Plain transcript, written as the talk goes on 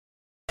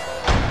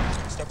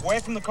Step away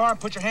from the car and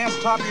put your hands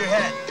on top of your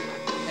head.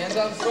 Hands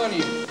out in front of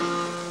you.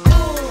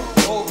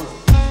 Over.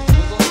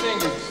 Wiggle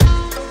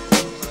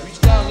fingers. Reach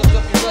down, lift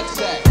up your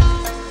rucksack.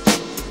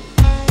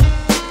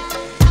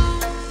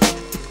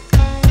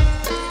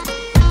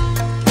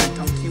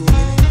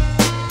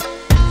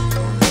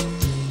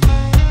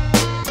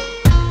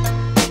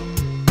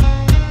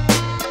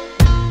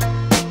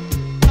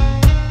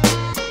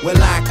 We're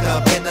locked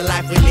up in the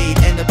life we lead,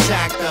 end up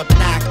jacked up,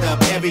 knocked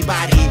up.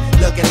 Everybody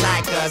looking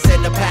like us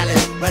in the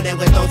palace, running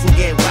with those who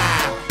get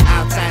wild.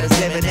 Outsiders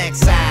live in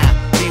exile.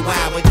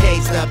 Meanwhile, we're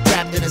caged up,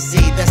 trapped in a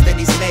seat,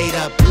 destiny's made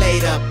up,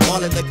 laid up,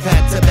 all in the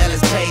cut, till bill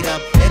is paid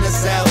up. In the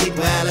cell, we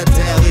dwell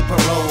until we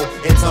parole.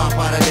 It's all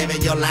part of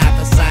living your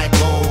life, a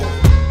cycle.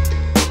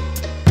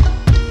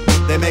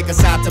 They make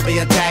us out to be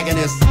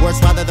antagonists, worse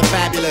rather than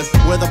fabulous.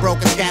 We're the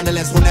broken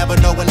scandalous who never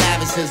know what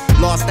lavishes.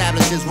 Law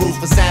establishes rules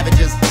for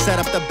savages. Set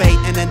up the bait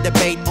and then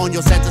debate on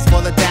your sentence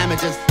for the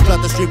damages.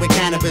 Flood the street with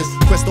cannabis,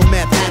 crystal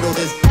meth handle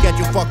this. Get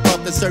you fucked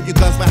up to serve you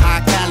guns with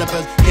high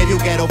calibers. Give you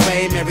ghetto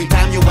fame every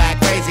time you act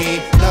crazy.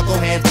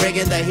 Knuckleheads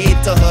bringing the heat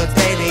to hoods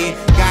daily.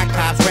 Got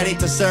cops ready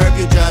to serve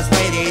you, just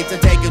waiting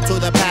to take you to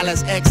the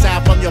palace.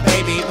 Exile from your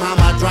baby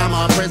mama,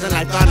 drama, prison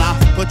life gonna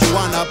put you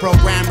on a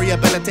program,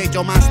 rehabilitate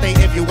your mind state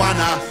if you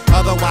wanna.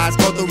 Otherwise,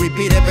 go through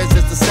repeated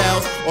visits to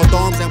cells or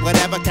dorms and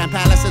whatever kind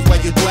palaces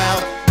where you dwell.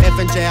 If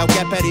in jail,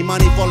 get petty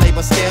money for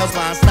labor skills.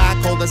 While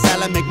stockholders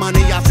sell and make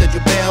money off said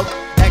you build.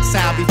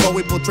 Exile before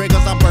we pull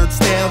triggers on burnt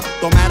steel.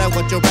 Don't matter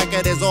what your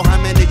record is or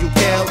how many you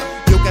kill.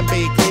 You can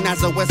be clean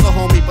as a whistle,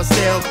 homie, but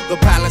still the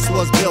palace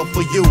was built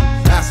for you.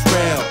 That's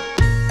real.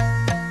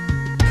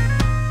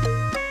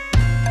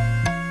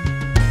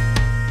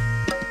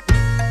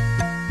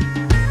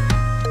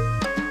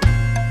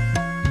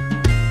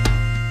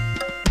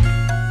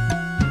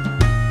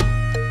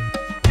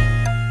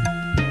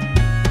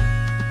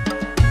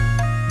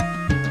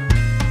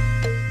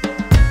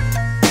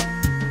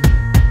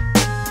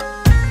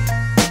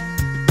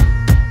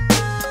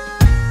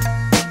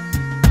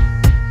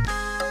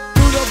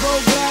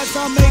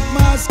 I make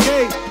my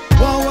escape.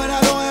 One when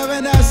I don't have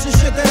an ass, the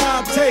shit that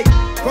I take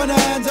from the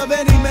hands of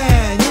any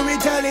man. You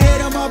retaliate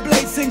on my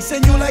blade, sinks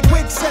in you like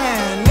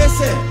quicksand.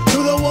 Listen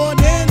to the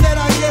warning that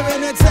I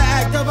given. It's an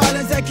act of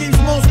violence that keeps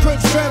most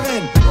crooks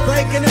driven,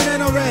 breaking and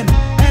entering,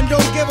 and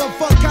don't give a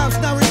fuck. Cops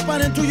now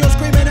responding to your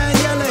screaming and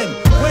yelling,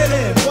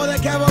 waiting for the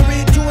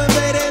cavalry to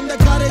invade in the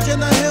cottage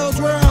in the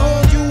hills where I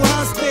hold you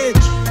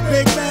hostage.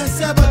 Big man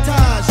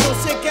sabotage, your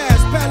sick ass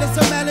palace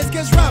of malice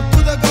gets robbed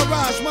through the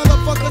garage.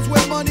 Motherfuckers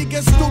with money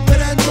get stupid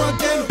and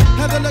drunken,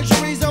 have the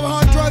luxuries of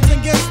hard drugs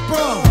and get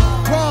sprung.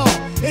 Wrong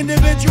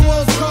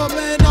individuals come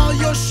and all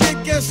your shit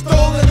gets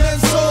stolen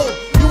and sold.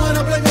 You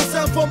wanna blame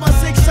yourself for my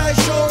six-side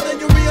show, then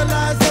you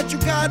realize that you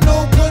got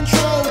no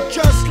control.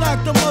 Just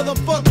lock the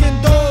motherfucking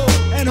door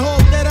and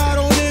hope that I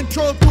don't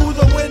intro through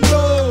the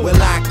window. We're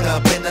locked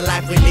up in the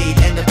life we lead,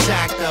 end up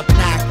jacked up,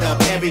 knocked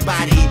up.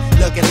 Everybody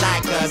looking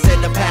like us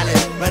in the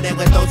palace, running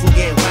with those who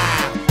get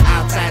wild.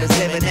 Outsiders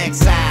live in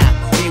exile.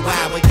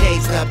 Meanwhile, we're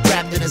caged up,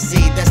 trapped in a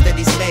seat,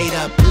 destiny's made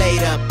up,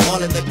 laid up,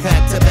 all in the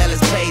cut, till bill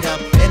is paid up.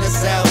 In the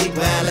cell, we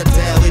dwell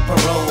until we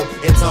parole.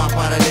 It's all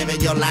part of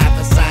living your life,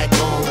 a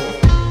cycle.